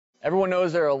Everyone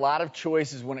knows there are a lot of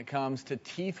choices when it comes to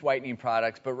teeth whitening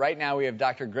products, but right now we have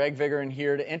Dr. Greg Vigerin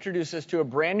here to introduce us to a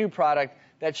brand new product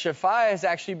that Shafia has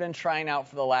actually been trying out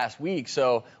for the last week.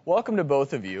 So welcome to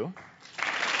both of you.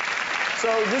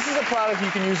 So this is a product you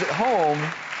can use at home,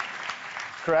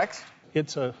 correct?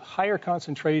 It's a higher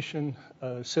concentration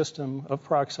system of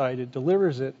peroxide. It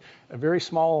delivers it a very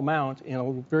small amount in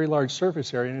a very large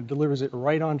surface area, and it delivers it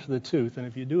right onto the tooth. And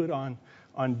if you do it on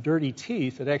dirty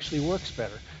teeth, it actually works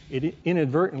better. It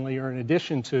inadvertently, or in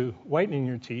addition to whitening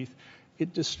your teeth,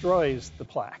 it destroys the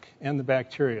plaque and the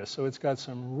bacteria. So it's got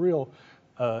some real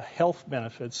health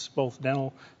benefits, both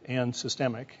dental and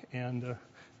systemic. And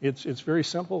it's very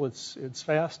simple, it's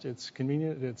fast, it's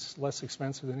convenient, it's less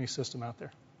expensive than any system out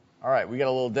there. All right, we got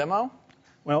a little demo.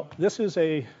 Well, this is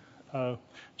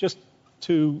just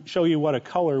to show you what a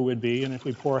color would be, and if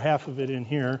we pour half of it in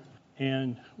here,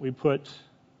 and we put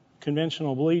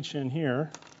conventional bleach in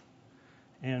here,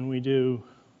 and we do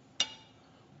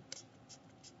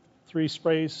 3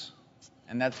 sprays.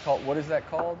 And that's called, what is that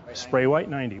called? SprayWhite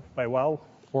 90 by Wow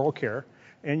Oral Care.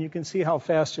 And you can see how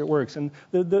fast it works. And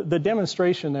the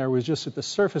demonstration there was just at the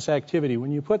surface activity.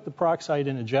 When you put the peroxide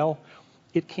in a gel,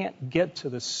 it can't get to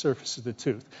the surface of the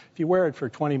tooth. If you wear it for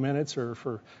 20 minutes or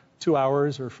for 2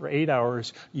 hours or for 8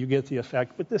 hours, you get the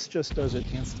effect. But this just does it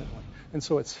instantly. And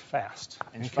so it's fast.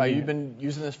 And you've been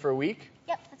using this for a week?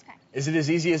 Yep, that's correct. Is it as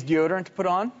easy as deodorant to put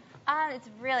on? It's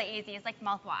really easy. It's like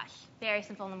mouthwash. Very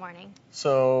simple in the morning.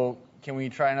 So can we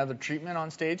try another treatment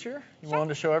on stage here? You willing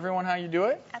to show everyone how you do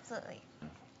it? Absolutely.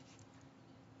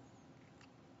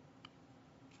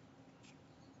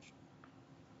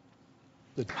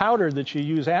 The powder that you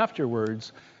use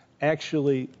afterwards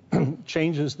actually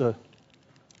changes the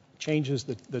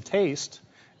taste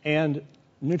and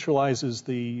neutralizes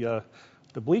the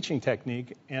bleaching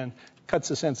technique and cuts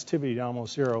the sensitivity to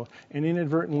almost 0. And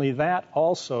inadvertently, that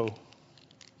also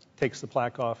takes the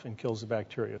plaque off and kills the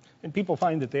bacteria. And people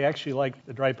find that they actually like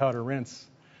the dry powder rinse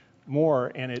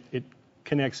more, and it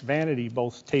connects vanity,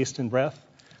 both taste and breath,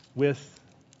 with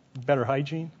better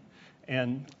hygiene,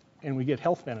 and we get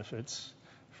health benefits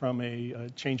from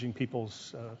changing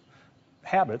people's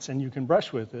habits. And you can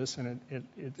brush with this, and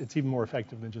it's even more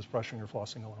effective than just brushing or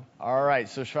flossing alone. All right,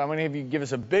 so I'm going to have you give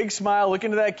us a big smile, look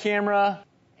into that camera,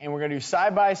 and we're going to do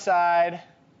side by side.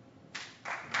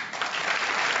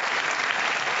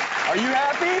 Are you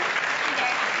happy?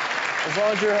 As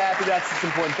long as you're happy, that's what's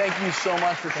important. Thank you so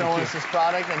much for showing us this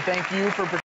product, and thank you for